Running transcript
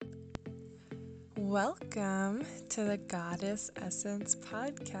Welcome to the Goddess Essence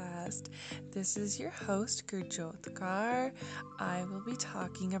podcast. This is your host, Gurjot Kaur. I will be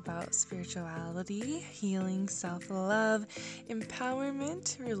talking about spirituality, healing, self-love,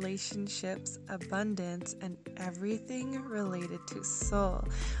 empowerment, relationships, abundance, and everything related to soul.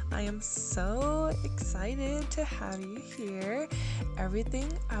 I am so excited to have you here.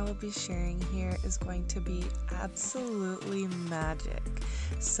 Everything I will be sharing here is going to be absolutely magic.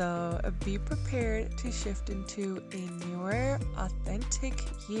 So be prepared to shift into a newer, authentic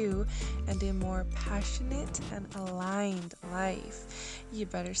you and a more passionate and aligned life. You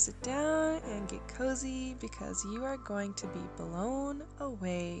better sit down and get cozy because you are going to be blown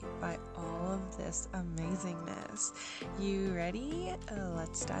away by all of this amazingness. You ready?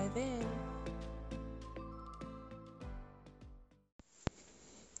 Let's dive in.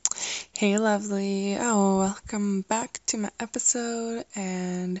 Hey lovely, welcome back to my episode,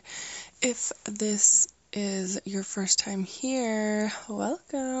 and if this is your first time here,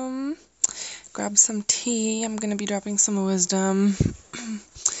 welcome. Grab some tea, I'm going to be dropping some wisdom,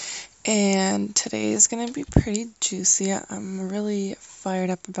 and today is going to be pretty juicy. I'm really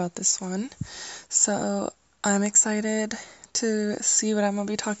fired up about this one, so I'm excited to see what I'm going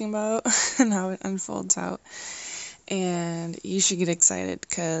to be talking about and how it unfolds out. And you should get excited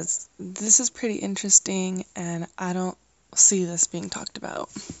because this is pretty interesting and I don't see this being talked about.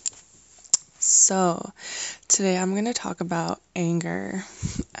 So today I'm going to talk about anger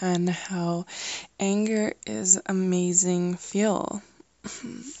and how anger is amazing feel.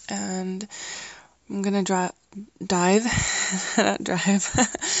 And I'm going to I'm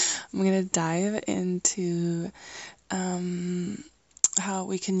going to dive into how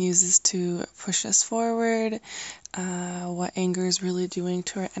we can use this to push us forward, what anger is really doing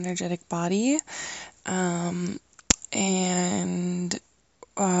to our energetic body, and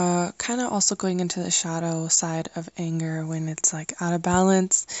kind of also going into the shadow side of anger when it's like out of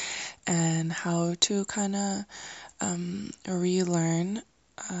balance, and how to kind of relearn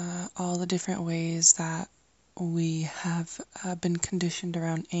all the different ways that we have been conditioned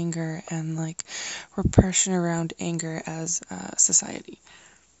around anger and like repression around anger as a society.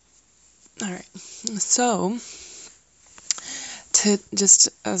 All right, so to just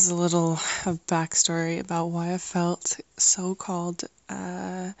as a little backstory about why I felt so called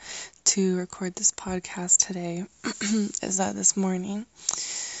to record this podcast today is that this morning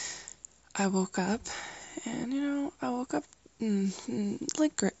I woke up and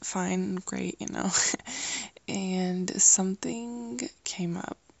like great, and something came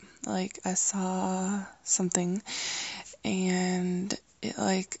up. Like I saw something and it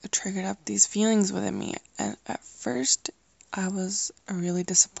like triggered up these feelings within me, and at first I was really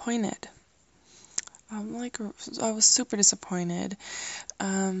disappointed. I was super disappointed.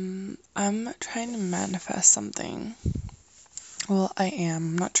 I'm trying to manifest something. Well, I am.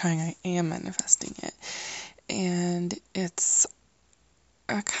 I'm not trying, I am manifesting it. And it's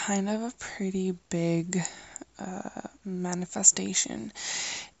a kind of a pretty big manifestation.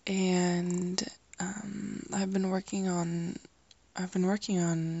 And I've been working on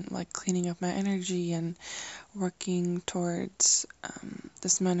like cleaning up my energy and working towards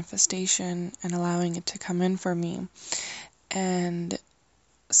this manifestation and allowing it to come in for me. And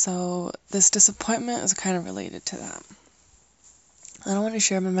so this disappointment is kind of related to that. I don't want to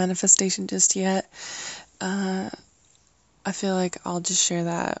share my manifestation just yet. I feel like I'll just share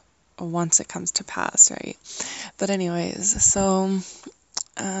that once it comes to pass, right? But anyways, so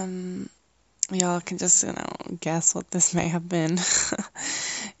y'all can just, guess what this may have been.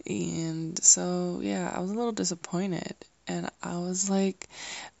 And so, yeah, I was a little disappointed. And I was like,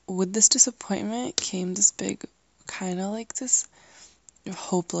 with this disappointment came this big, kind of like this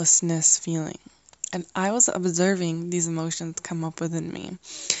hopelessness feeling. And I was observing these emotions come up within me.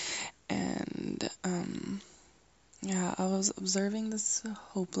 And, I was observing this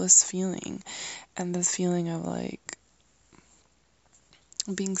hopeless feeling. And this feeling of like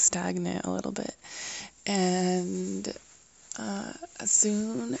being stagnant a little bit. And as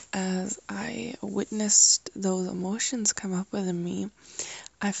soon as I witnessed those emotions come up within me,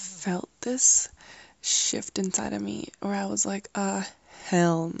 I felt this shift inside of me where I was like,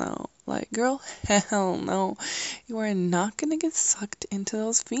 hell no. Like, girl, hell no. You are not gonna get sucked into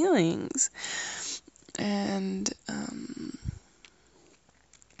those feelings. And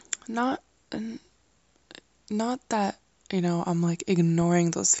not that, I'm like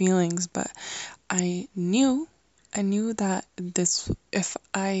ignoring those feelings, but I knew that if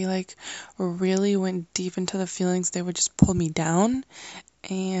I like really went deep into the feelings, they would just pull me down.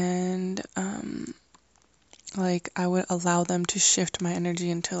 And like I would allow them to shift my energy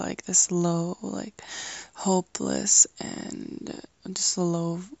into like this low, like hopeless and just a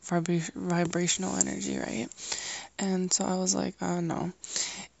low vibrational energy, right? And so I was like, oh no.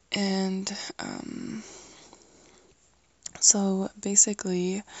 And so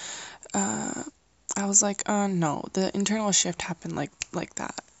basically, I was like, no, the internal shift happened like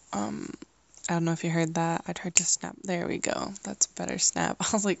that. I don't know if you heard that. I tried to snap. There we go. That's a better snap. I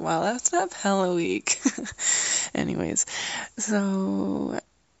was like, wow, that snap hella weak. Anyways, so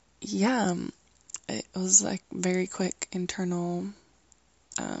yeah, it was like very quick internal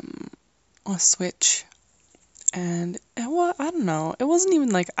a switch. And well, I don't know. It wasn't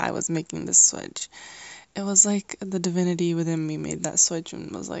even like I was making this switch. It was like the divinity within me made that switch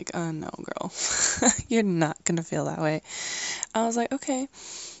and was like, no, girl, you're not gonna feel that way. I was like, okay.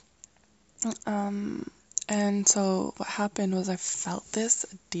 And so what happened was I felt this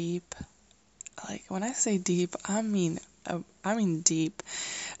deep, like when I say deep, I mean deep.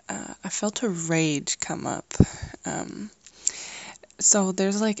 I felt a rage come up. So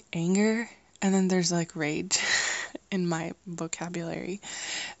there's like anger and then there's like rage in my vocabulary.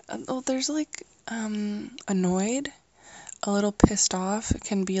 There's like annoyed, a little pissed off, it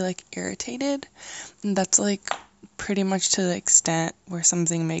can be like irritated. And that's like pretty much to the extent where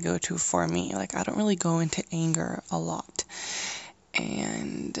something may go to for me. Like I don't really go into anger a lot.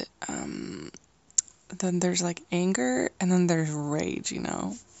 And then there's like anger and then there's rage,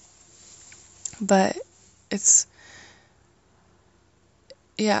 But it's,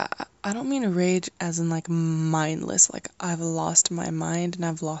 yeah, I don't mean rage as in like mindless, like I've lost my mind and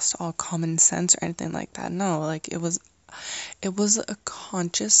I've lost all common sense or anything like that. No, like it was a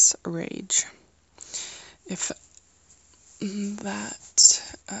conscious rage. If that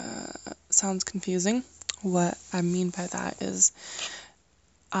sounds confusing, what I mean by that is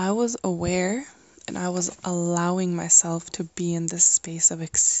I was aware and I was allowing myself to be in this space of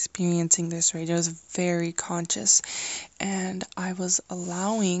experiencing this rage. I was very conscious and I was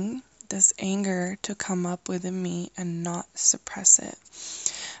allowing this anger to come up within me and not suppress it.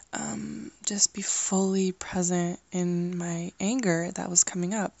 Just be fully present in my anger that was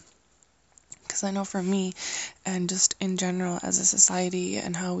coming up. Because I know for me, and just in general as a society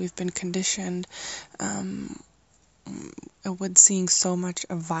and how we've been conditioned, with seeing so much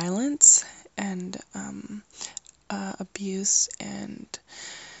of violence and abuse and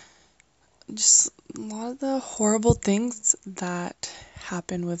just a lot of the horrible things that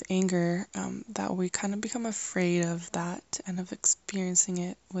happen with anger, that we kind of become afraid of that and of experiencing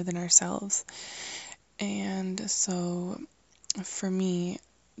it within ourselves. And so for me,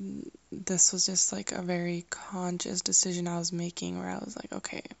 this was just like a very conscious decision I was making where I was like,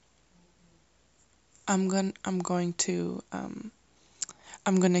 okay, I'm going to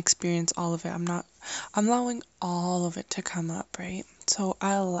experience all of it. I'm allowing all of it to come up, right? So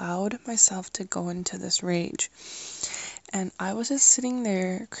I allowed myself to go into this rage. And I was just sitting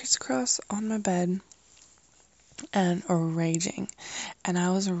there crisscross on my bed and raging. And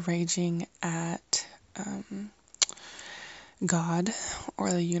I was raging at God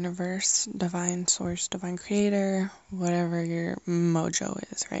or the universe, divine source, divine creator, whatever your mojo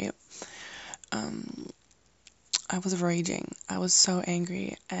is, right? I was raging. I was so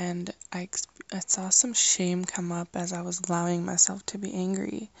angry, and I saw some shame come up as I was allowing myself to be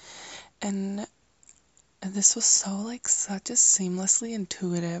angry. And this was so like such a seamlessly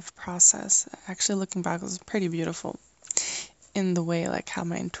intuitive process. Actually, looking back, it was pretty beautiful in the way like how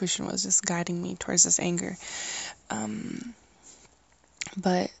my intuition was just guiding me towards this anger.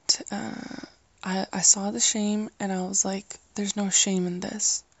 But I saw the shame and I was like, there's no shame in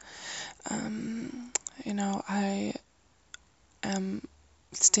this. I am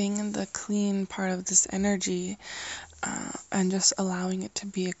staying in the clean part of this energy, and just allowing it to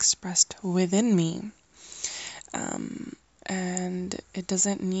be expressed within me. And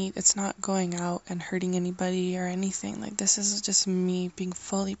it's not going out and hurting anybody or anything. Like, this is just me being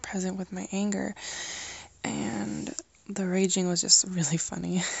fully present with my anger. And the raging was just really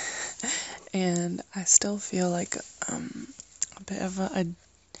funny. And I still feel like a bit of a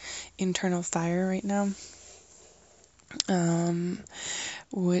internal fire right now,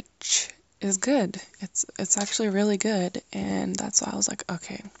 which is good. It's actually really good, and that's why I was like,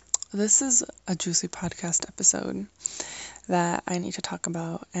 okay, this is a juicy podcast episode that I need to talk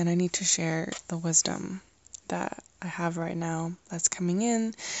about, and I need to share the wisdom that I have right now that's coming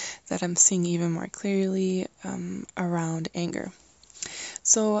in, that I'm seeing even more clearly around anger.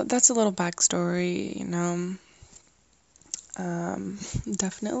 So that's a little backstory,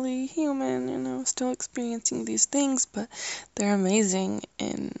 definitely human, still experiencing these things, but they're amazing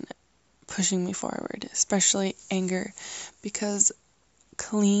in pushing me forward, especially anger, because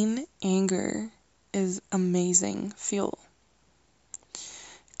clean anger is amazing fuel.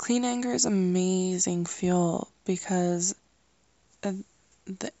 Clean anger is amazing fuel because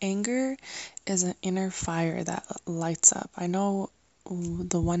the anger is an inner fire that lights up. I know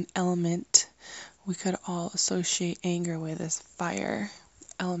the one element we could all associate anger with is fire.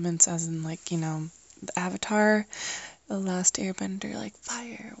 Elements as in like, the Avatar, the last airbender, like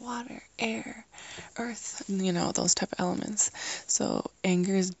fire, water, air, earth, those type of elements. So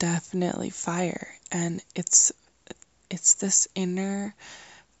anger is definitely fire, and it's this inner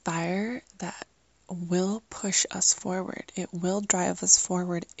fire that will push us forward. It will drive us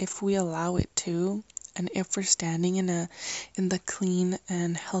forward if we allow it to, and if we're standing in the clean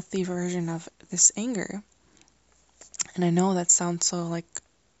and healthy version of this anger. And I know that sounds so like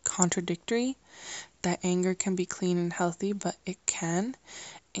contradictory, that anger can be clean and healthy, but it can.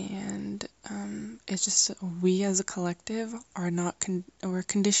 And it's just we as a collective are not we're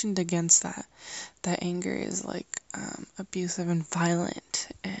conditioned against that anger is like abusive and violent,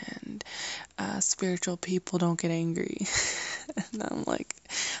 and spiritual people don't get angry. And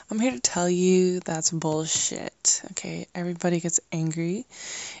I'm here to tell you that's bullshit. Okay, everybody gets angry.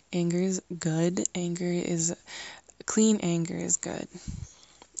 Anger is good. Clean anger is good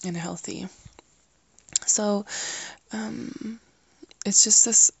and healthy. So it's just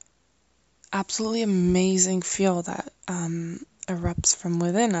this absolutely amazing feel that erupts from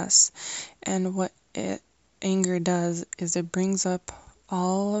within us. And what anger does is it brings up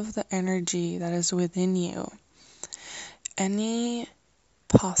all of the energy that is within you. Any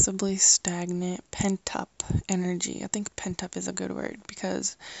possibly stagnant, pent-up energy. I think pent-up is a good word,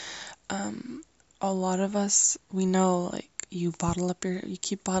 because a lot of us, we know, like, you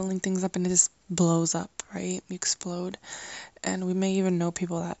keep bottling things up and it just blows up, right? You explode. And we may even know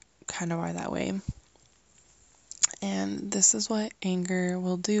people that kind of are that way. And this is what anger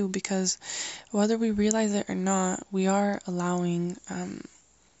will do, because whether we realize it or not, we are allowing,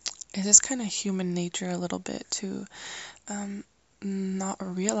 it is kind of human nature a little bit to not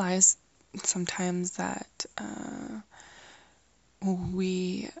realize sometimes that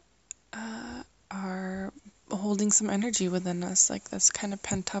we are holding some energy within us, like this kind of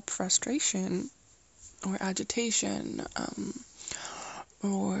pent-up frustration or agitation,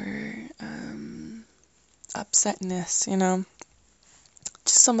 or upsetness,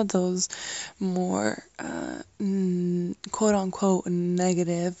 just some of those more quote-unquote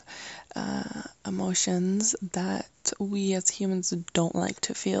negative emotions that we as humans don't like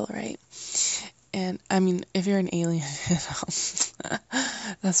to feel, right? And I mean, if you're an alien,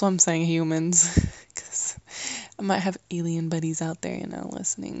 that's why I'm saying humans, because I might have alien buddies out there,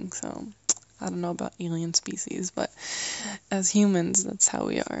 listening, so I don't know about alien species, but as humans, that's how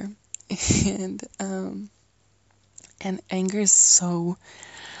we are. And anger is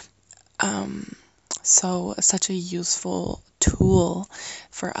such a useful tool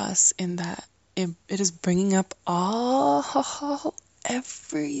for us, in that it is bringing up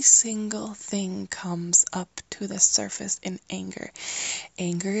every single thing comes up to the surface in anger.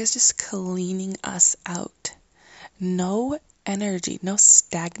 Anger is just cleaning us out. No energy, no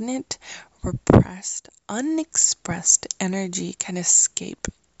stagnant, repressed, unexpressed energy can escape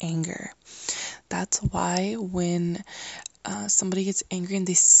anger. That's why when somebody gets angry and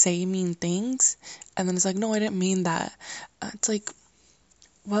they say mean things, and then it's like, no, I didn't mean that. It's like,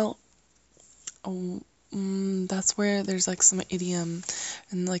 well, that's where there's like some idiom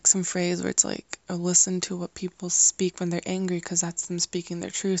and like some phrase where it's like, listen to what people speak when they're angry, because that's them speaking their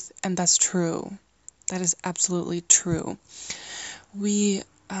truth. And that's true. That is absolutely true. We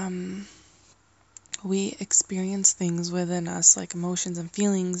experience things within us, like emotions and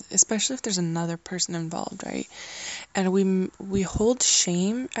feelings, especially if there's another person involved, right? And we hold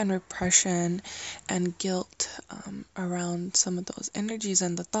shame and repression and guilt around some of those energies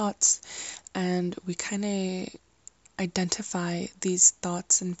and the thoughts, and we kind of identify these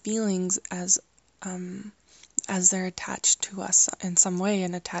thoughts and feelings as they're attached to us in some way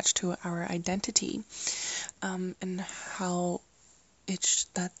and attached to our identity, and how it's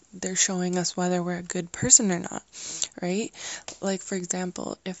that they're showing us whether we're a good person or not, right? Like, for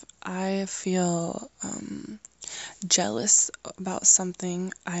example, if I feel jealous about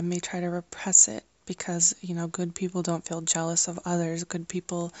something, I may try to repress it, because good people don't feel jealous of others. Good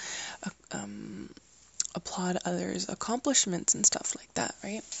people applaud others' accomplishments and stuff like that,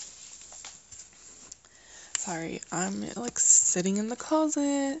 right? Sorry, I'm like sitting in the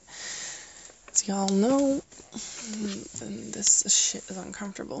closet, as y'all know, and this shit is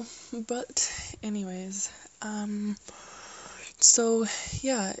uncomfortable. But anyways, So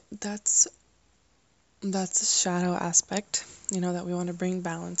yeah, that's a shadow aspect, that we want to bring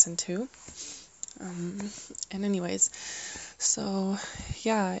balance into. And anyways, so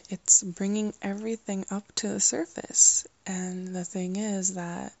yeah, it's bringing everything up to the surface. And the thing is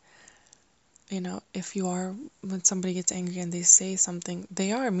that, if you are, when somebody gets angry and they say something,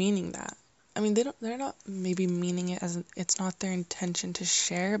 they are meaning that. I mean, they're not maybe meaning it as it's not their intention to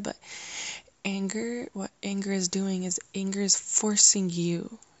share, but what anger is doing is anger is forcing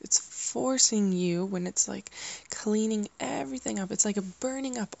you. It's forcing you when it's like cleaning everything up. It's like a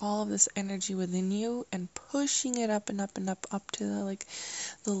burning up all of this energy within you and pushing it up and up and up to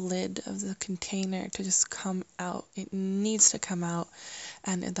the lid of the container to just come out. It needs to come out.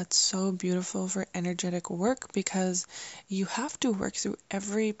 And that's so beautiful for energetic work, because you have to work through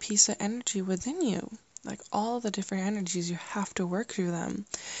every piece of energy within you. Like all the different energies, you have to work through them,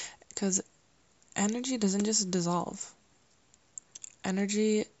 because energy doesn't just dissolve.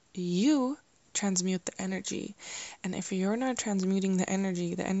 Energy, you transmute the energy. And if you're not transmuting the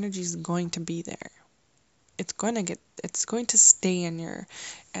energy is going to be there. It's going to stay in your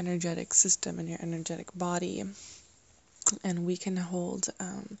energetic system, in your energetic body. And we can hold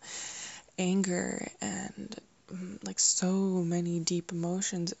anger and like so many deep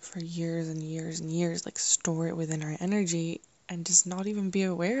emotions for years and years and years, like store it within our energy and just not even be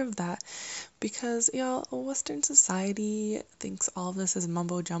aware of that, because Western society thinks all of this is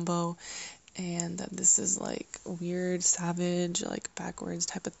mumbo jumbo, and that this is like weird, savage, like backwards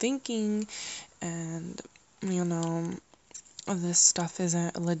type of thinking, and this stuff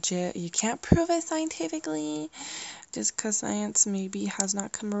isn't legit. You can't prove it scientifically, just because science maybe has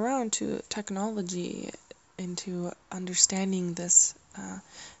not come around to technology, into understanding this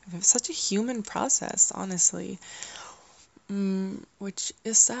such a human process, honestly. Which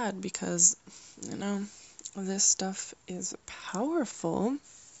is sad, because this stuff is powerful.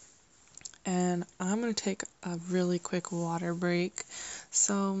 And I'm going to take a really quick water break.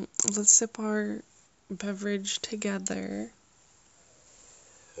 So let's sip our beverage together.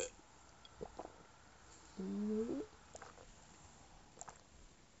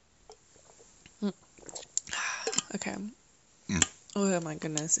 Okay. Oh my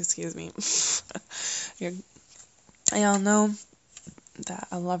goodness, excuse me. Y'all know that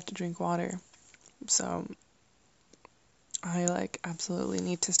I love to drink water. So I absolutely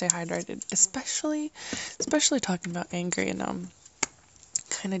need to stay hydrated, especially talking about anger,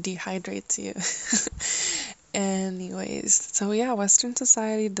 kind of dehydrates you. Anyways, so yeah, Western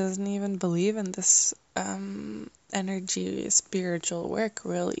society doesn't even believe in this energy, spiritual work,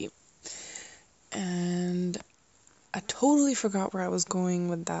 really. And I totally forgot where I was going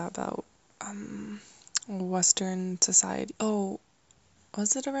with that about Western society. Oh,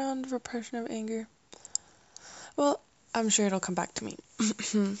 was it around repression of anger? Well, I'm sure it'll come back to me.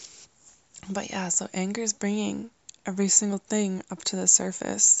 But yeah, so anger is bringing every single thing up to the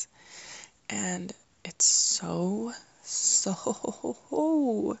surface. And it's so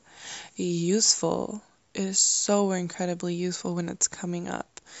useful. It is so incredibly useful when it's coming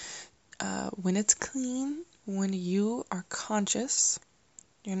up. When it's clean, when you are conscious,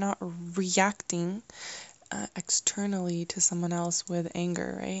 you're not reacting externally to someone else with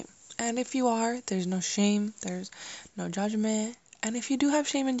anger, right? And if you are, there's no shame, there's no judgment. And if you do have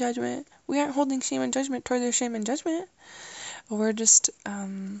shame and judgment, we aren't holding shame and judgment toward their shame and judgment. We're just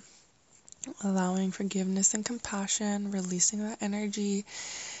allowing forgiveness and compassion, releasing that energy,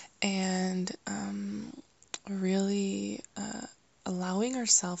 and really allowing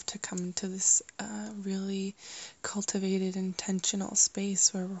ourselves to come into this really cultivated, intentional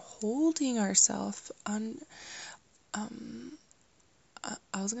space where we're holding ourselves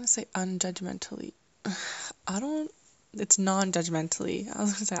I was gonna say unjudgmentally. It's non-judgmentally. I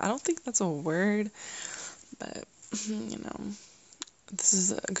was gonna say, I don't think that's a word, but this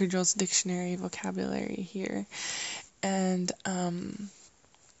is a Gurdjieff's dictionary vocabulary here. And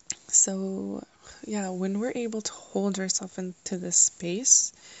so yeah, when we're able to hold ourselves into this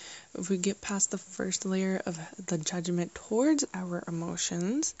space, if we get past the first layer of the judgment towards our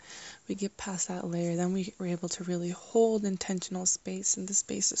emotions, we get past that layer, then we're able to really hold intentional space. And this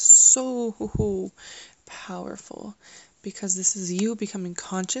space is so powerful, because this is you becoming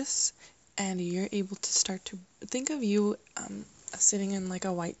conscious, and you're able to start to think of you sitting in like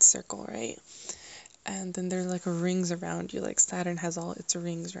a white circle, right? And then there's like rings around you, like Saturn has all its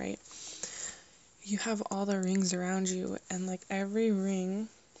rings, right? You have all the rings around you, and like every ring,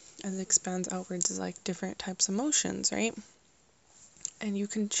 as it expands outwards, is like different types of emotions, right? And you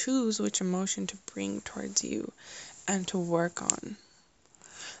can choose which emotion to bring towards you and to work on.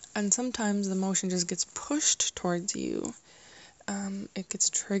 And sometimes the emotion just gets pushed towards you, it gets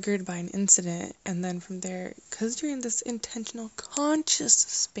triggered by an incident, and then from there, because you're in this intentional conscious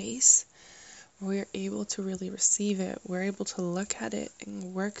space, we're able to really receive it. We're able to look at it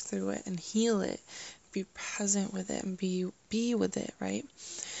and work through it and heal it, be present with it and be with it, right?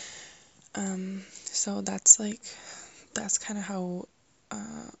 So that's kind of how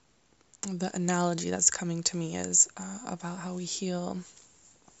the analogy that's coming to me is about how we heal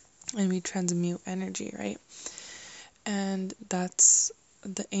and we transmute energy, right? And that's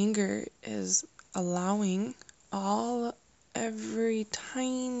the anger is allowing every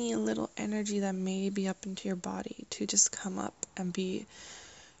tiny little energy that may be up into your body to just come up and be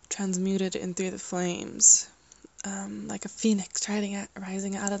transmuted in through the flames, like a phoenix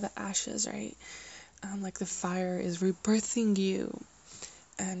rising out of the ashes, right? Like the fire is rebirthing you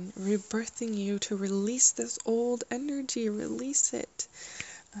and rebirthing you to release this old energy, release it.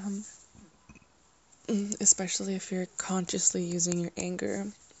 Especially if you're consciously using your anger.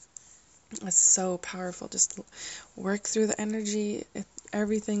 It's so powerful. Just work through the energy.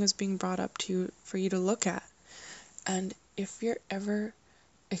 Everything is being brought up to you for you to look at. And if you're ever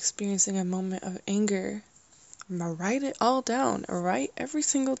experiencing a moment of anger, write it all down. Write every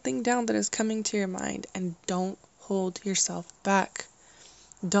single thing down that is coming to your mind, and don't hold yourself back.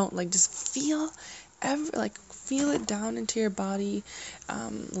 Don't just feel it down into your body.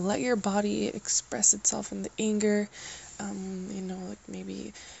 Let your body express itself in the anger.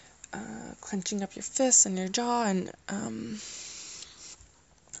 Maybe clenching up your fists and your jaw, and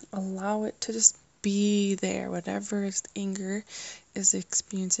allow it to just be there. Whatever anger is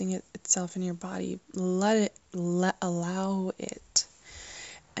experiencing itself in your body, allow it.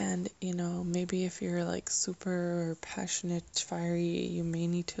 And maybe if you're super passionate, fiery, you may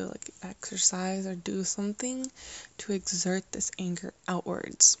need to exercise or do something to exert this anger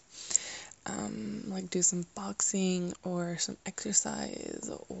outwards. Do some boxing or some exercise,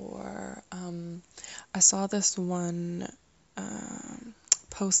 or I saw this one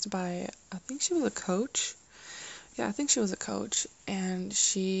post by, I think she was a coach. Yeah, I think she was a coach, and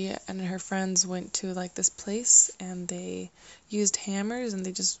she and her friends went to this place, and they used hammers and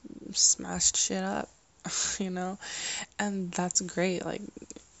they just smashed shit up, and that's great.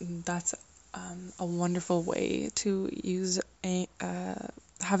 That's a wonderful way to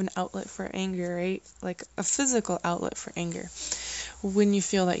have an outlet for anger, right? Like a physical outlet for anger when you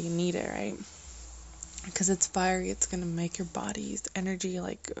feel that you need it, right? Because it's fiery, it's gonna make your body's energy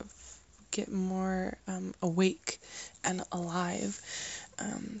get more awake and alive.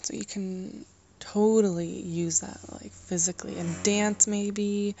 So you can totally use that physically and dance,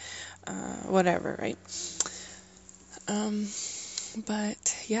 maybe, whatever, right?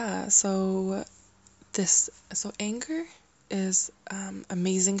 But yeah, so anger is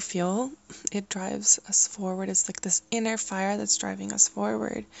amazing fuel. It drives us forward. It's like this inner fire that's driving us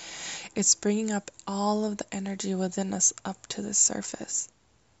forward. It's bringing up all of the energy within us up to the surface.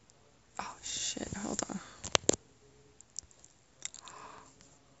 Oh shit, hold on.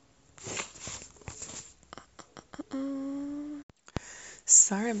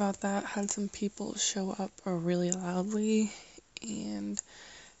 Sorry about that. Had some people show up really loudly and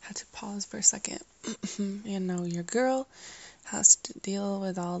had to pause for a second. Your girl has to deal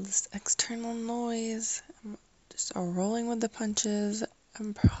with all this external noise. I'm just rolling with the punches.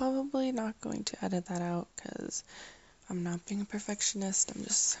 I'm probably not going to edit that out because I'm not being a perfectionist. I'm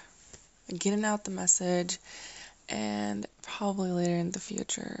just getting out the message, and probably later in the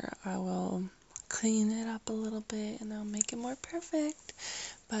future I will clean it up a little bit and I'll make it more perfect,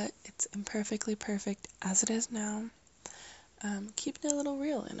 but it's imperfectly perfect as it is now. Keeping it a little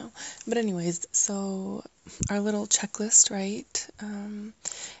real, But anyways, so our little checklist, right?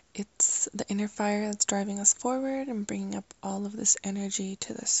 It's the inner fire that's driving us forward and bringing up all of this energy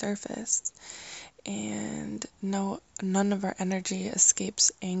to the surface. And none of our energy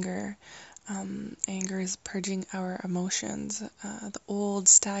escapes anger. Anger is purging our emotions. The old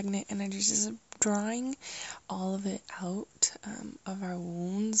stagnant energy is just drawing all of it out of our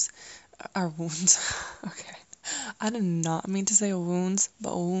wounds. Our wounds. Okay. I did not mean to say wounds,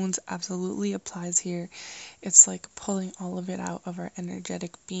 but wounds absolutely applies here. It's like pulling all of it out of our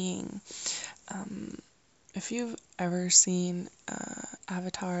energetic being. If you've ever seen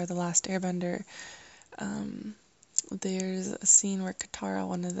Avatar: The Last Airbender, there's a scene where Katara,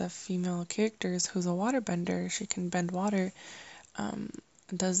 one of the female characters who's a waterbender, she can bend water,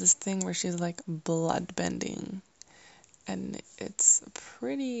 does this thing where she's blood bending. And it's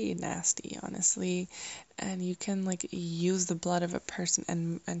pretty nasty, honestly. And you can use the blood of a person,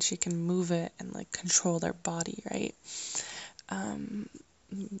 and she can move it and control their body, right?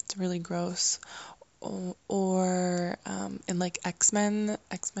 It's really gross. or in like X-Men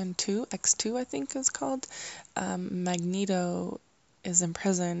 2, X2 I think is called, Magneto is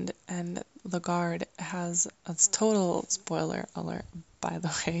imprisoned and the guard has a total spoiler alert, by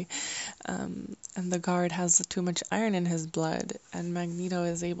the way, and the guard has too much iron in his blood, and Magneto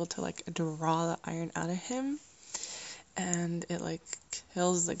is able to like draw the iron out of him, and it like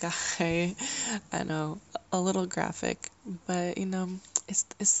kills the guy. I know, a little graphic, but it's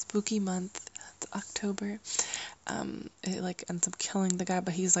spooky month. It's October. It like ends up killing the guy,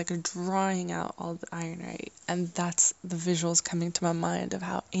 but he's like drawing out all the iron, right? And that's the visuals coming to my mind of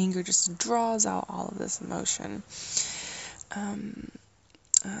how anger just draws out all of this emotion,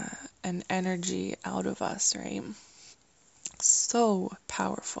 and energy out of us, right? So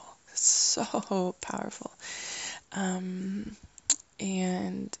powerful, so powerful. And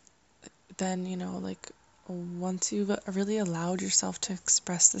then, like once you've really allowed yourself to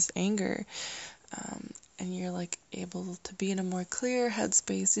express this anger, and you're like able to be in a more clear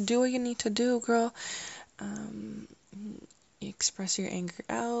headspace, you do what you need to do, girl. You express your anger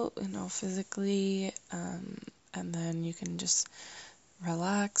out, physically, and then you can just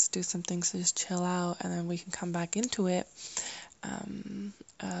relax, do some things to just chill out, and then we can come back into it,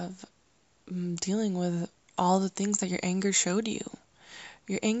 of dealing with all the things that your anger showed you.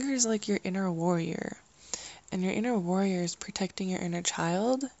 Your anger is like your inner warrior, and your inner warrior is protecting your inner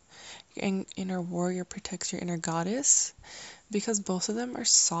child. Your inner warrior protects your inner goddess, because both of them are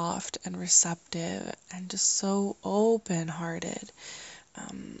soft and receptive and just so open-hearted.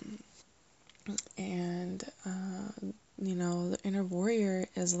 And the inner warrior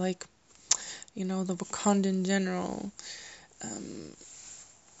is like, the Wakandan general.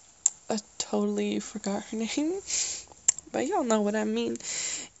 I totally forgot her name, but y'all know what I mean.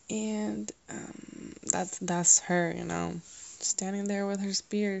 And that's her, standing there with her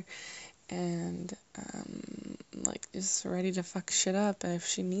spear, and like just ready to fuck shit up if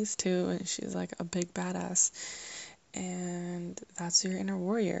she needs to, and she's like a big badass. And that's your inner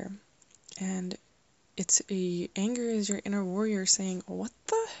warrior. And anger is your inner warrior saying, what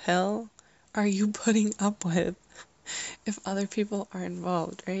the hell are you putting up with if other people are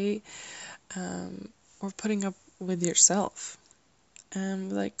involved, right? Or putting up with yourself.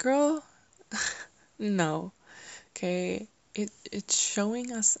 And like, girl, no. Okay? It's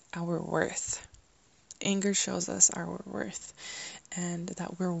showing us our worth. Anger shows us our worth, and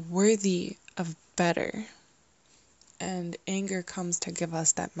that we're worthy of better. And anger comes to give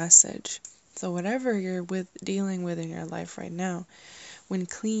us that message. So whatever you're dealing with in your life right now, when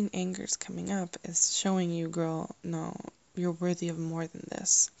clean anger's coming up, is showing you, girl, no, you're worthy of more than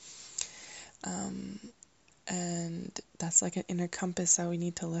this. And that's like an inner compass that we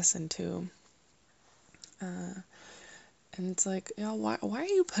need to listen to. And it's like, why are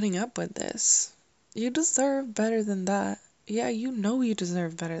you putting up with this? You deserve better than that. Yeah, you know you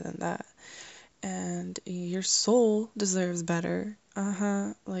deserve better than that. And your soul deserves better.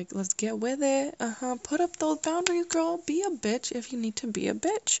 Like, let's get with it. Put up those boundaries, girl. Be a bitch if you need to be a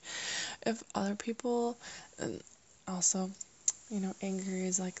bitch. If other people, and also, anger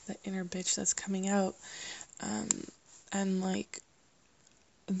is like the inner bitch that's coming out. And like,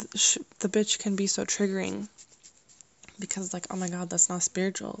 the bitch can be so triggering, because like, oh my god, that's not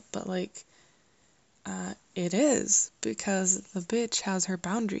spiritual. But like, it is, because the bitch has her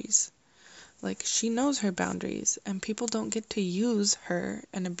boundaries. Like, she knows her boundaries, and people don't get to use her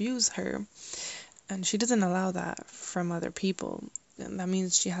and abuse her. And she doesn't allow that from other people. And that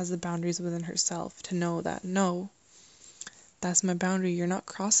means she has the boundaries within herself to know that, no, that's my boundary, you're not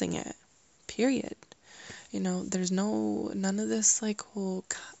crossing it. Period. There's none of this like whole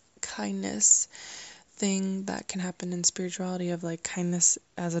kindness thing that can happen in spirituality, of like kindness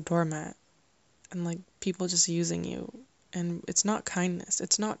as a doormat, and like people just using you. And it's not kindness.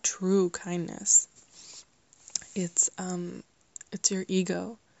 It's not true kindness. It's your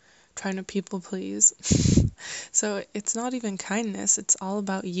ego trying to people please. So it's not even kindness. It's all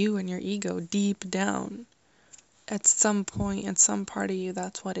about you and your ego deep down. At some point, in some part of you,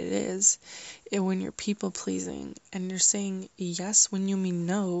 that's what it is. When you're people pleasing and you're saying yes when you mean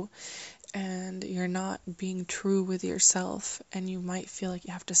no, and you're not being true with yourself, and you might feel like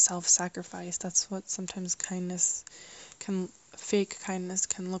you have to self-sacrifice. That's what sometimes fake kindness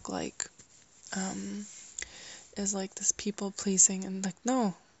can look like. Is like this people pleasing, and like,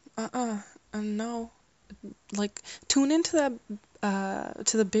 no, and no, like, tune into that,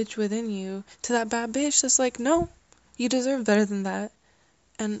 to the bitch within you, to that bad bitch that's like, no, you deserve better than that,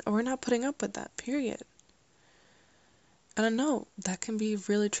 and we're not putting up with that, period. And I know that can be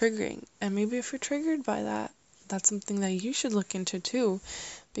really triggering, and maybe if you're triggered by that, that's something that you should look into too,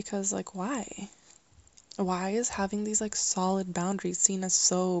 because like, why? Why is having these like solid boundaries seen as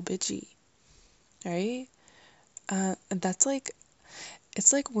so bitchy, right? That's like,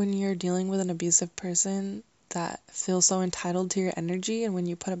 it's like when you're dealing with an abusive person that feels so entitled to your energy, and when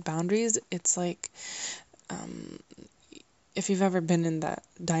you put up boundaries, it's like, um, if you've ever been in that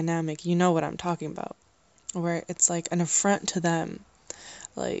dynamic, you know what I'm talking about, where it's like an affront to them,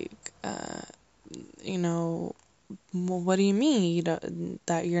 like, you know, well, what do you mean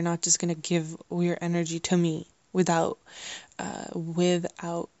that you're not just gonna give your energy to me without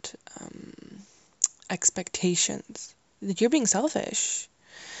expectations? You're being selfish,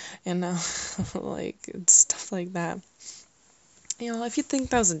 you know, like stuff like that. You know, if you think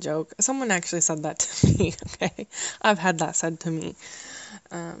that was a joke, someone actually said that to me. Okay, I've had that said to me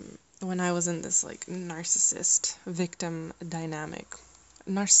when I was in this like narcissist victim dynamic,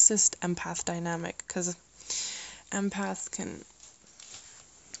 narcissist empath dynamic, because empath can.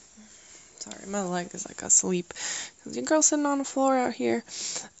 Sorry, my leg is like asleep. Cause your girl sitting on the floor out here.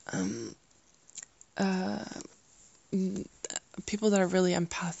 Um, uh, People that are really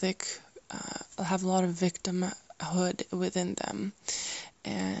empathic have a lot of victimhood within them,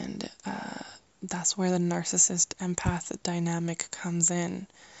 and that's where the narcissist empath dynamic comes in,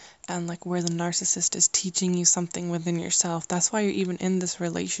 and like where the narcissist is teaching you something within yourself. That's why you're even in this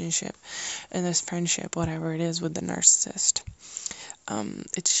relationship, in this friendship, whatever it is with the narcissist.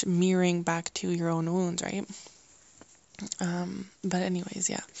 It's mirroring back to your own wounds, right? But anyways,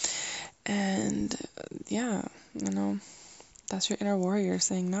 yeah. And yeah, you know, that's your inner warrior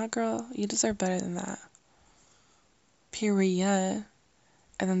saying, nah, girl, you deserve better than that. Period.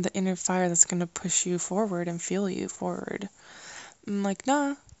 And then the inner fire that's gonna push you forward and fuel you forward. I'm like,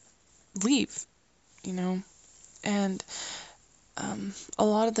 nah, leave, you know? And a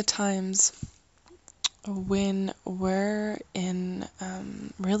lot of the times when we're in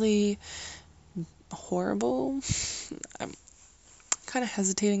really horrible, I'm kind of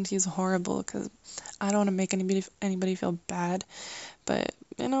hesitating to use horrible because I don't want to make anybody feel bad, but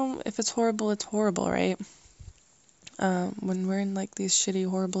you know, if it's horrible, it's horrible, right? When we're in like these shitty,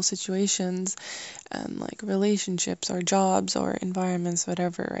 horrible situations and like relationships or jobs or environments,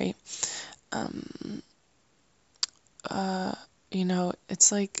 whatever, right? Um, uh, you know,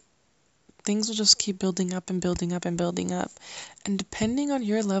 it's like things will just keep building up and building up and building up. And depending on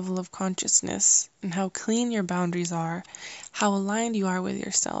your level of consciousness and how clean your boundaries are, how aligned you are with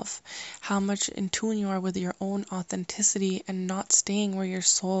yourself, how much in tune you are with your own authenticity and not staying where your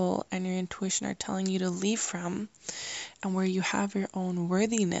soul and your intuition are telling you to leave from, and where you have your own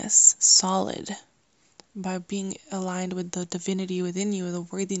worthiness solid by being aligned with the divinity within you, the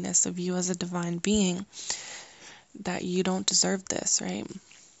worthiness of you as a divine being, that you don't deserve this, right?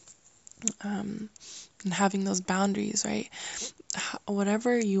 And having those boundaries, right?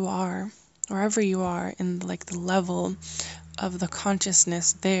 Whatever you are, wherever you are in like the level of the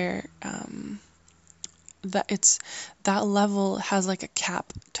consciousness there, that it's that level has like a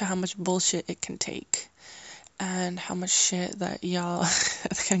cap to how much bullshit it can take and how much shit that y'all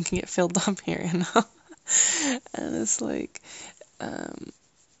can get filled up here, you know? And it's like,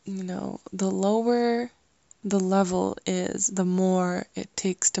 you know, the lower the level is, the more it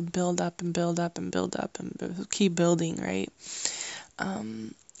takes to build up and build up and build up and keep building, right?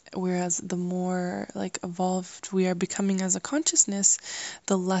 Whereas the more like evolved we are becoming as a consciousness,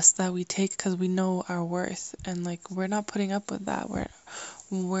 the less that we take because we know our worth, and like we're not putting up with that.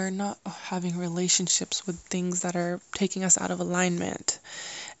 We're not having relationships with things that are taking us out of alignment,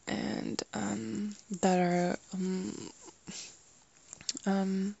 and that are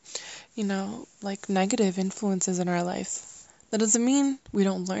um, you know, like negative influences in our life. That doesn't mean we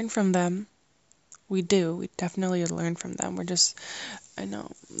don't learn from them. We do. We definitely learn from them. We're just, I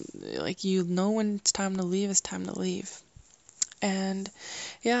know, like you know when it's time to leave, it's time to leave. And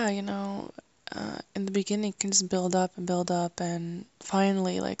yeah, you know, in the beginning, it can just build up, and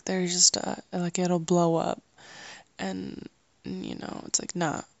finally, like there's just like it'll blow up, and you know, it's like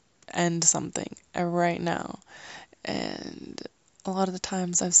nah, end something right now. And a lot of the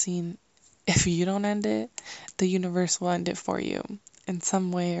times I've seen, if you don't end it, the universe will end it for you in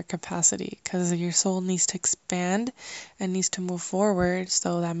some way or capacity, because your soul needs to expand and needs to move forward.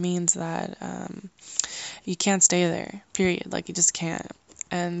 So that means that you can't stay there, period. Like you just can't.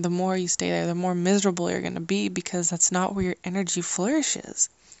 And the more you stay there, the more miserable you're going to be, because that's not where your energy flourishes.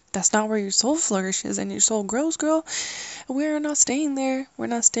 That's not where your soul flourishes and your soul grows, girl. We're not staying there. We're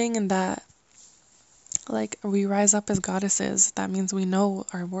not staying in that. Like, we rise up as goddesses. That means we know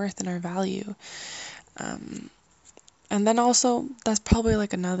our worth and our value. Um, and then also, that's probably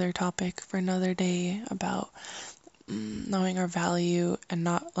like another topic for another day about knowing our value and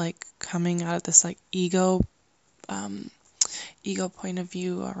not like coming out of this like ego point of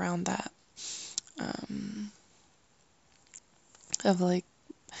view around that, of like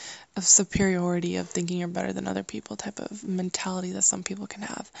of superiority, of thinking you're better than other people type of mentality that some people can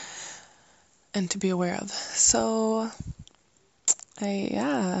have and to be aware of. So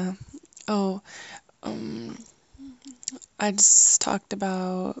I just talked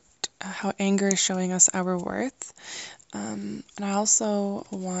about how anger is showing us our worth. And I also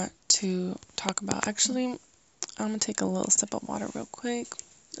want to talk about, actually, I'm going to take a little sip of water real quick.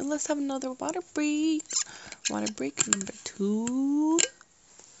 And let's have another water break. Water break number 2.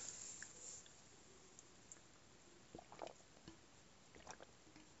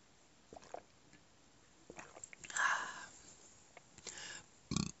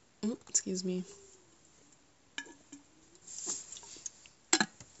 Excuse me.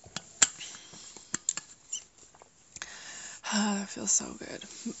 It feels so good.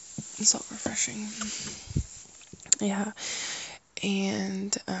 So refreshing. Yeah.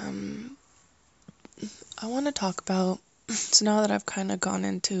 And I want to talk about, so now that I've kind of gone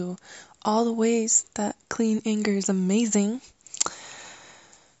into all the ways that clean anger is amazing,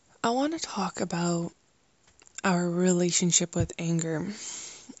 I want to talk about our relationship with anger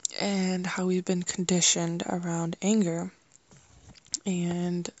and how we've been conditioned around anger,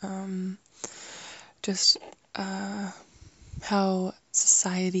 and just how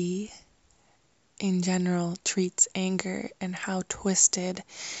society in general treats anger and how twisted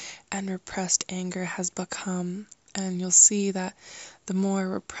and repressed anger has become. And you'll see that the more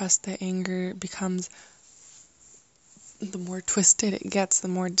repressed the anger becomes, the more twisted it gets, the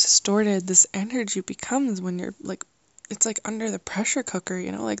more distorted this energy becomes when you're like, it's like under the pressure cooker,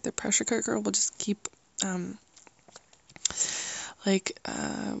 like the pressure cooker will just keep like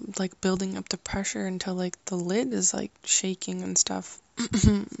building up the pressure until like the lid is like shaking and stuff,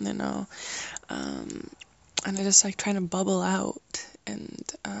 and it just like trying to bubble out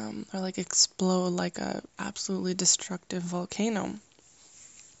and or like explode like a absolutely destructive volcano.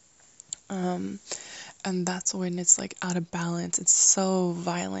 And that's when it's like out of balance. It's so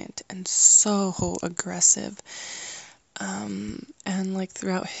violent and so aggressive. And like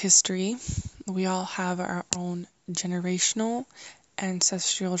throughout history, we all have our own generational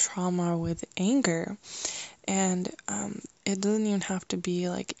ancestral trauma with anger. And it doesn't even have to be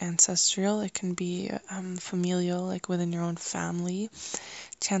like ancestral, it can be familial, like within your own family.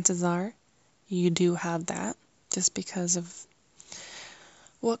 Chances are you do have that just because of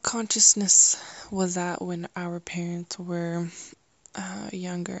what consciousness was at when our parents were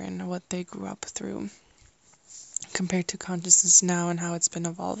younger and what they grew up through compared to consciousness now and how it's been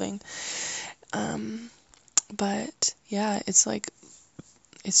evolving. But yeah, it's like,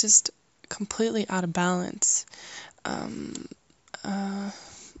 it's just completely out of balance.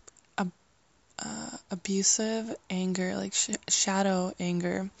 Abusive anger, like shadow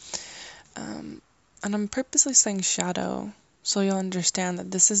anger. And I'm purposely saying shadow so you'll understand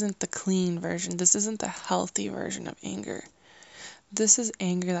that this isn't the clean version. This isn't the healthy version of anger. This is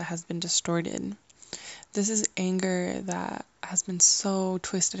anger that has been distorted. This is anger that has been so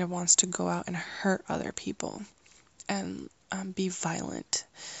twisted it wants to go out and hurt other people and be violent.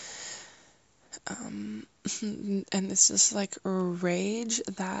 And it's just like a rage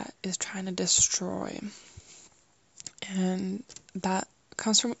that is trying to destroy. And that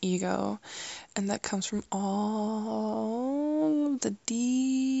comes from ego, and that comes from all the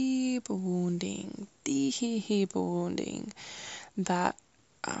deep wounding that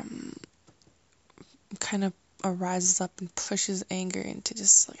kind of arises up and pushes anger into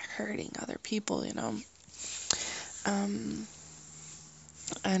just like hurting other people.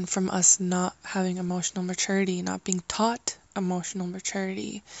 And from us not having emotional maturity, not being taught emotional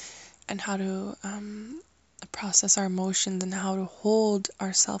maturity, and how to process our emotions and how to hold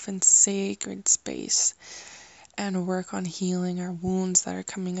ourselves in sacred space and work on healing our wounds that are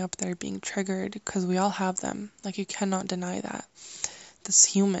coming up, that are being triggered, because we all have them. Like, you cannot deny that. That's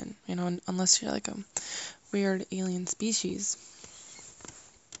human, unless you're like a weird alien species.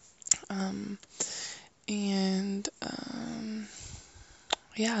 And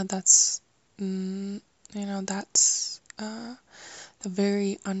yeah, that's that's the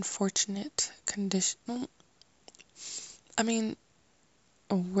very unfortunate condition. I mean,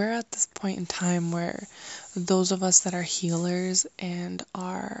 we're at this point in time where those of us that are healers and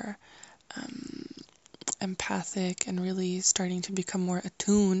are empathic and really starting to become more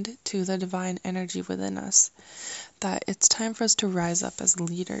attuned to the divine energy within us, that it's time for us to rise up as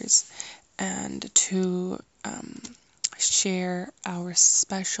leaders and to share our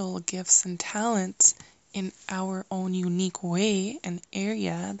special gifts and talents in our own unique way and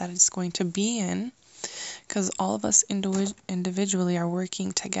area that it's going to be in, because all of us individually are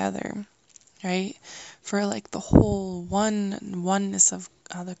working together, right? For like the whole oneness of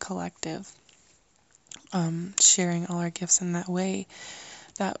the collective, sharing all our gifts in that way,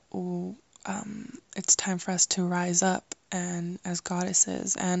 that it's time for us to rise up and as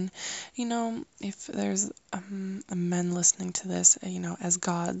goddesses. And if there's a men listening to this, as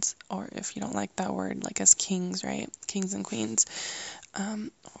gods, or if you don't like that word, like as kings, right? Kings and queens,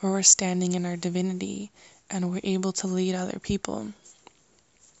 where we're standing in our divinity and we're able to lead other people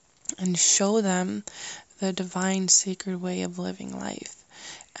and show them the divine sacred way of living life,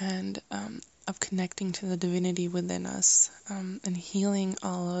 and of connecting to the divinity within us, and healing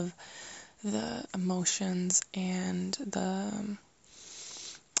all of the emotions and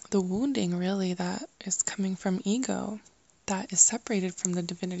the wounding, really, that is coming from ego, that is separated from the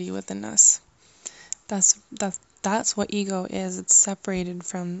divinity within us. That's what ego is. It's separated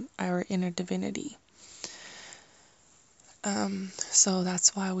from our inner divinity. So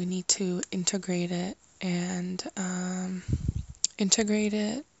that's why we need to integrate it and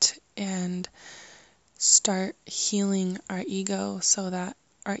start healing our ego, so that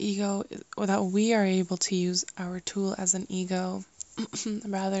we are able to use our tool as an ego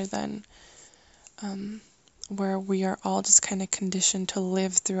rather than where we are all just kind of conditioned to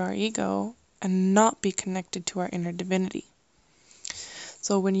live through our ego and not be connected to our inner divinity.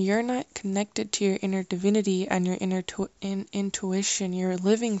 So when you're not connected to your inner divinity and your inner intuition, you're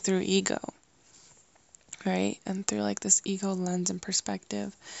living through ego, right? And through like this ego lens and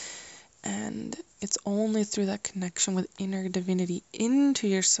perspective. And it's only through that connection with inner divinity into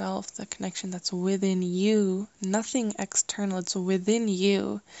yourself, the connection that's within you, nothing external, it's within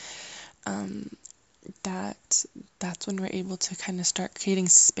you, that's when we're able to kind of start creating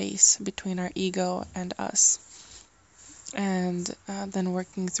space between our ego and us. And then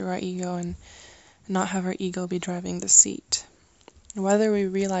working through our ego and not have our ego be driving the seat. Whether we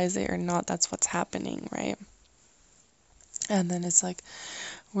realize it or not, that's what's happening, right? And then it's like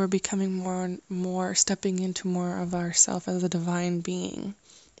we're becoming more and more, stepping into more of ourself as a divine being.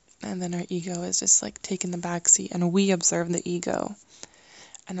 And then our ego is just like taking the back seat, and we observe the ego.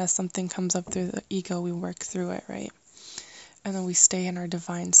 And as something comes up through the ego, we work through it, right? And then we stay in our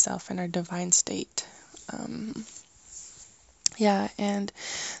divine self, in our divine state. And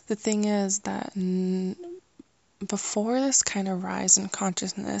the thing is that before this kind of rise in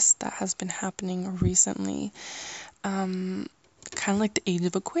consciousness that has been happening recently, kind of like the age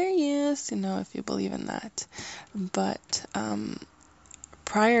of Aquarius, if you believe in that. But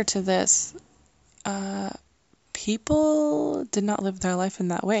prior to this, people did not live their life in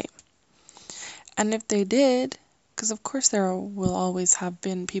that way. And if they did, because of course there will always have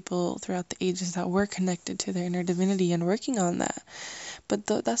been people throughout the ages that were connected to their inner divinity and working on that. But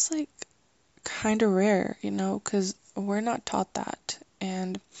that's like kind of rare, because we're not taught that.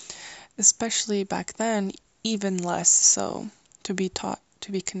 And especially back then, even less so, to be taught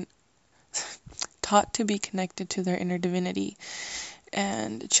to be taught to be connected to their inner divinity.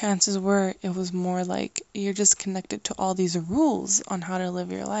 And chances were it was more like you're just connected to all these rules on how to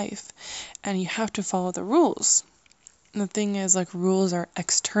live your life, and you have to follow the rules. And the thing is, like, rules are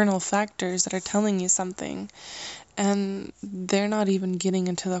external factors that are telling you something, and they're not even getting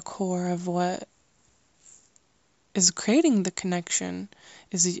into the core of what is creating the connection,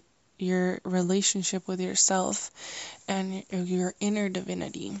 is your relationship with yourself and your inner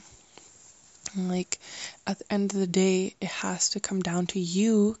divinity. Like, at the end of the day, it has to come down to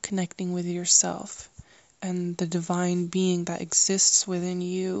you connecting with yourself and the divine being that exists within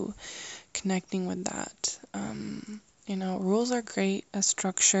you, connecting with that. Rules are great as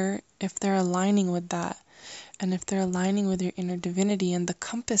structure if they're aligning with that, and if they're aligning with your inner divinity and the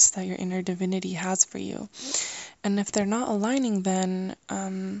compass that your inner divinity has for you. And if they're not aligning, then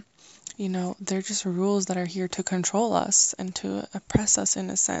they're just rules that are here to control us and to oppress us in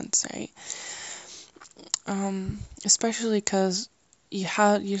a sense, right? Especially because you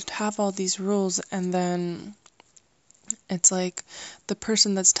have all these rules, and then it's like the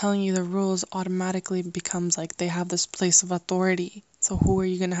person that's telling you the rules automatically becomes like they have this place of authority. So who are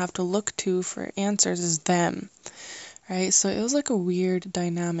you going to have to look to for answers is them, right? So it was like a weird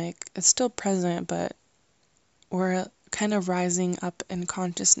dynamic. It's still present, but we're kind of rising up in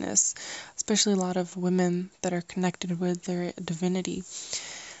consciousness, especially a lot of women that are connected with their divinity,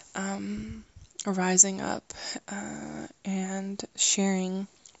 rising up and sharing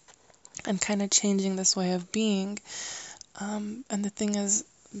and kind of changing this way of being. And the thing is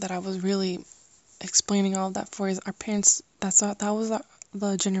that I was really explaining all of that for is our parents. That was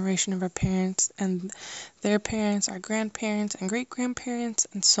the generation of our parents and their parents, our grandparents and great grandparents,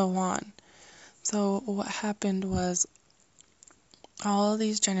 and so on. So what happened was all of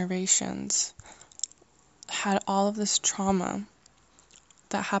these generations had all of this trauma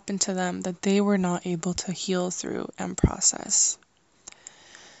that happened to them that they were not able to heal through and process.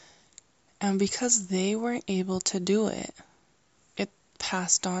 And because they weren't able to do it, it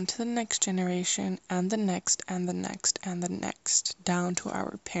passed on to the next generation and the next and the next and the next, down to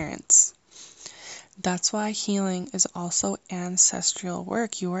our parents. That's why healing is also ancestral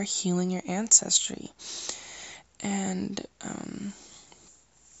work. You are healing your ancestry. And,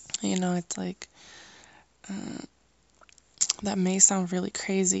 it's like, that may sound really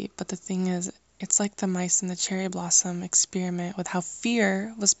crazy, but the thing is, it's like the mice and the cherry blossom experiment with how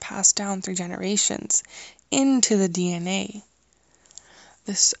fear was passed down through generations into the DNA.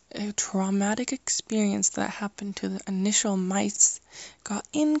 This traumatic experience that happened to the initial mice got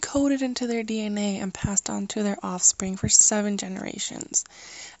encoded into their DNA and passed on to their offspring for 7 generations.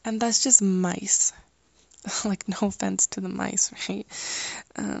 And that's just mice. Like, no offense to the mice, right?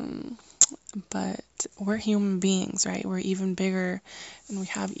 But we're human beings, right? We're even bigger and we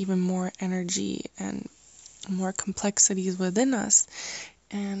have even more energy and more complexities within us.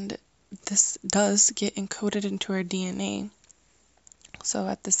 And this does get encoded into our DNA. So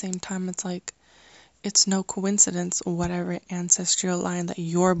at the same time, it's like, it's no coincidence whatever ancestral line that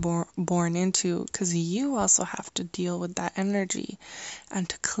you're born into, because you also have to deal with that energy and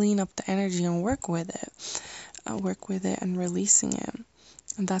to clean up the energy and work with it and releasing it.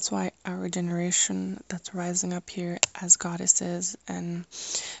 And that's why our generation that's rising up here as goddesses and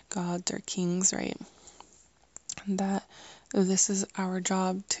gods or kings, right? And that this is our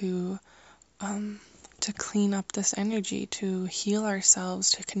job to clean up this energy, to heal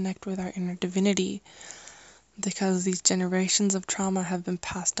ourselves, to connect with our inner divinity, because these generations of trauma have been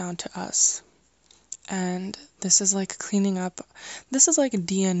passed down to us. And this is like cleaning up, this is like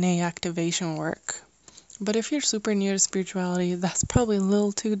DNA activation work. But if you're super new to spirituality, that's probably a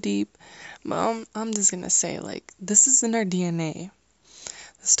little too deep. But I'm just gonna say, like, this is in our DNA.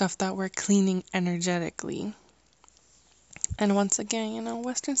 The stuff that we're cleaning energetically. And once again,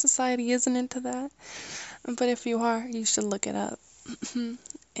 Western society isn't into that. But if you are, you should look it up.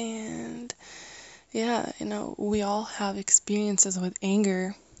 And yeah, we all have experiences with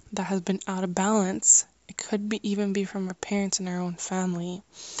anger that has been out of balance. It could even be from our parents and our own family.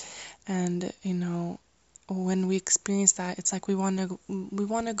 And, when we experience that, it's like we want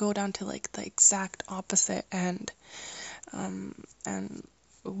to go down to like the exact opposite end. And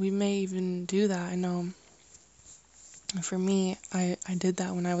we may even do that. I know for me, I did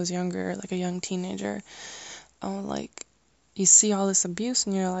that when I was younger, like a young teenager. Like, you see all this abuse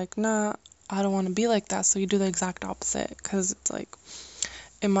and you're like, nah, I don't want to be like that. So you do the exact opposite, because it's like,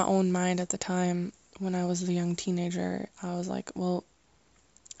 in my own mind at the time when I was a young teenager, I was like, well,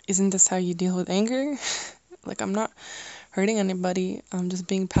 isn't this how you deal with anger? Like, I'm not hurting anybody, I'm just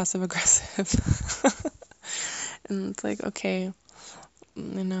being passive aggressive. And it's like, okay,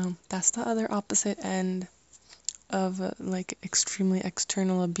 that's the other opposite end of like extremely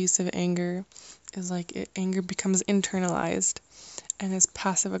external abusive anger, is like anger becomes internalized and is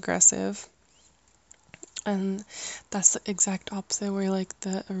passive aggressive. And that's the exact opposite, where like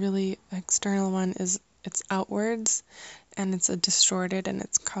the really external one is, it's outwards and it's a distorted and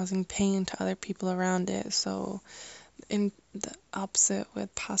it's causing pain to other people around it. So in the opposite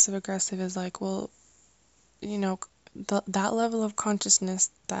with passive aggressive is like, well, that level of consciousness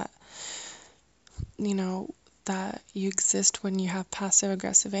that that you exist when you have passive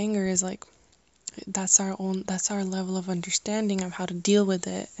aggressive anger is like, that's our level of understanding of how to deal with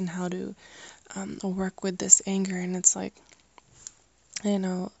it and how to work with this anger. And it's like,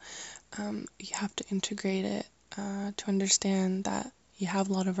 you have to integrate it to understand that you have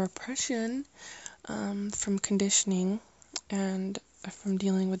a lot of repression from conditioning and from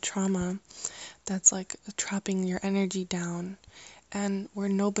dealing with trauma that's like trapping your energy down, and where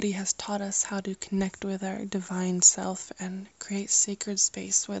nobody has taught us how to connect with our divine self and create sacred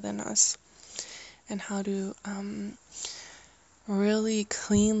space within us, and how to really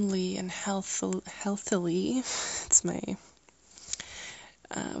cleanly and healthily, it's my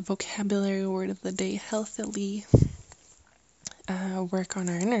vocabulary word of the day, healthily work on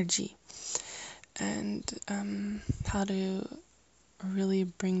our energy, and how to really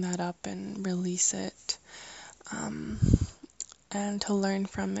bring that up and release it, and to learn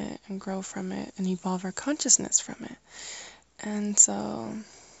from it and grow from it and evolve our consciousness from it. And so,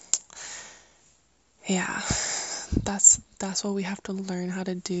 yeah, that's what we have to learn how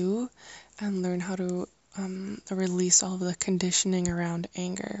to do, and learn how to release all of the conditioning around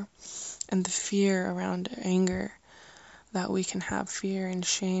anger and the fear around anger that we can have, fear and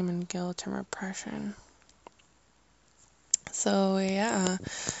shame and guilt and repression. So yeah,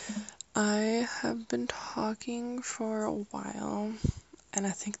 I have been talking for a while, and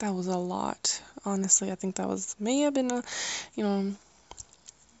I think that was a lot. Honestly, I think that may have been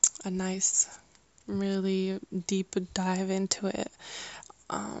a nice, really deep dive into it.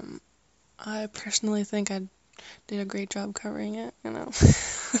 I personally think I did a great job covering it, and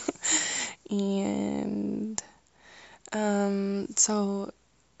so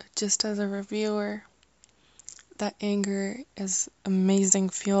just as a reviewer, that anger is amazing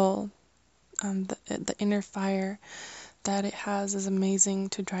fuel. The inner fire that it has is amazing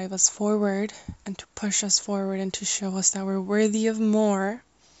to drive us forward and to push us forward and to show us that we're worthy of more.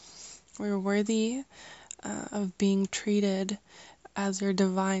 We're worthy of being treated as your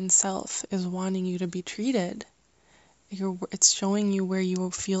divine self is wanting you to be treated. It's showing you where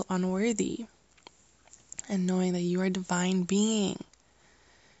you feel unworthy and knowing that you are a divine being.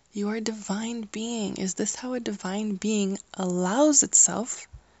 You are a divine being. Is this how a divine being allows itself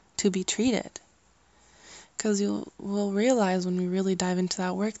to be treated? Because we'll realize when we really dive into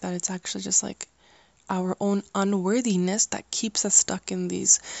that work that it's actually just like our own unworthiness that keeps us stuck in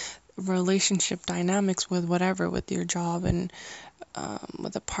these relationship dynamics with whatever, with your job and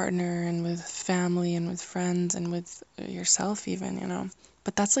with a partner and with family and with friends and with yourself even.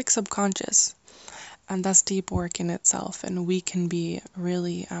 But that's like subconscious, and that's deep work in itself, and we can be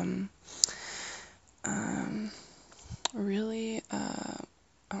really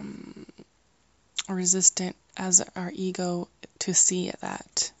resistant as our ego to see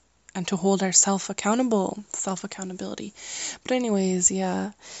that and to hold ourselves accountable, self-accountability. But anyways,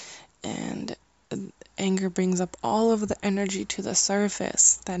 yeah, and anger brings up all of the energy to the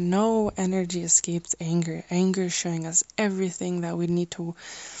surface, that no energy escapes anger. Anger is showing us everything that we need to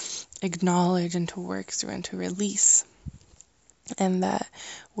acknowledge and to work through and to release. And that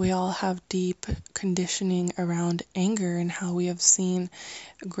we all have deep conditioning around anger and how we have seen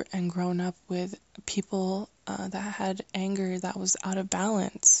and grown up with people that had anger that was out of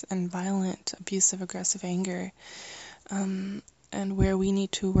balance and violent, abusive, aggressive anger. And where we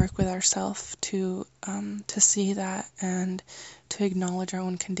need to work with ourselves to see that and to acknowledge our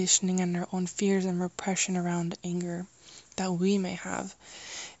own conditioning and our own fears and repression around anger that we may have,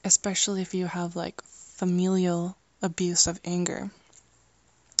 especially if you have like familial abuse of anger,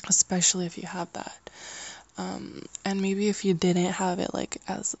 especially if you have that. And maybe if you didn't have it like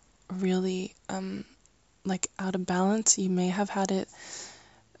as really like out of balance, you may have had it.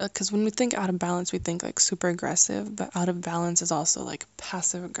 Because when we think out of balance, we think like super aggressive, but out of balance is also like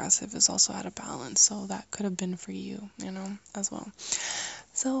passive aggressive is also out of balance. So that could have been for you, as well.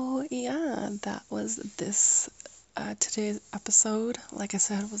 So yeah, that was this today's episode. Like I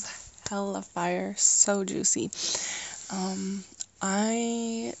said, it was hella fire, so juicy.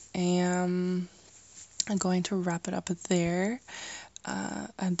 I am going to wrap it up there.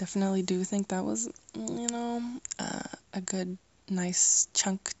 I definitely do think that was, a good nice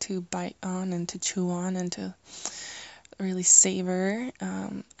chunk to bite on and to chew on and to really savor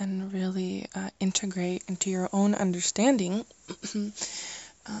and really integrate into your own understanding.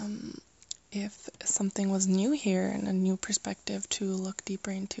 If something was new here and a new perspective to look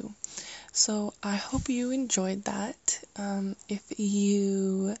deeper into. So I hope you enjoyed that. If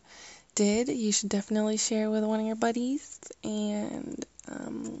you did, you should definitely share with one of your buddies. And,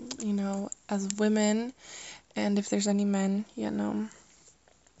 as women, and if there's any men,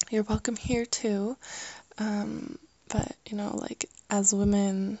 you're welcome here too. But, like as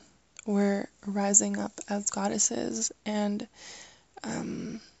women, we're rising up as goddesses and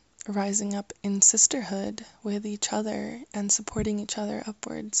rising up in sisterhood with each other and supporting each other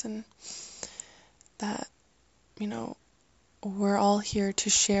upwards. And that, we're all here to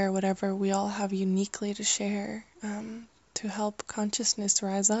share whatever we all have uniquely to share, to help consciousness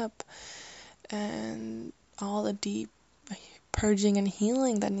rise up and all the deep purging and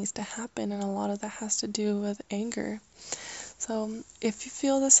healing that needs to happen, and a lot of that has to do with anger. So if you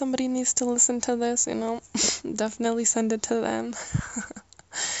feel that somebody needs to listen to this, definitely send it to them.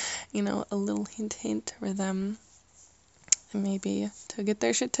 A little hint for them, and maybe to get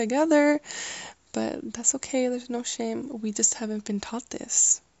their shit together. But that's okay, there's no shame. We just haven't been taught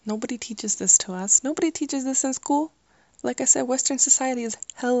this. Nobody teaches this to us. Nobody teaches this in school. Like I said, Western society is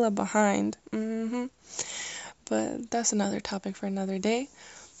hella behind. But that's another topic for another day.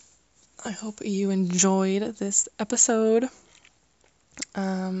 I hope you enjoyed this episode.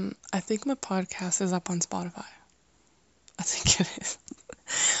 I think my podcast is up on Spotify. I think it is.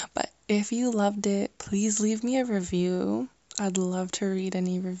 But If you loved it, please leave me a review. I'd love to read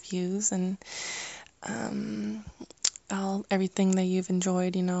any reviews and um, everything that you've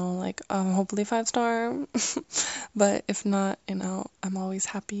enjoyed, like hopefully 5 star. But if not, I'm always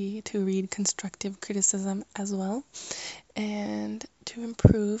happy to read constructive criticism as well and to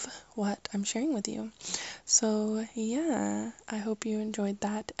improve what I'm sharing with you. So, yeah, I hope you enjoyed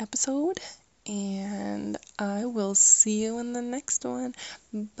that episode, and I will see you in the next one.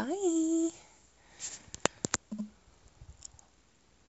 Bye.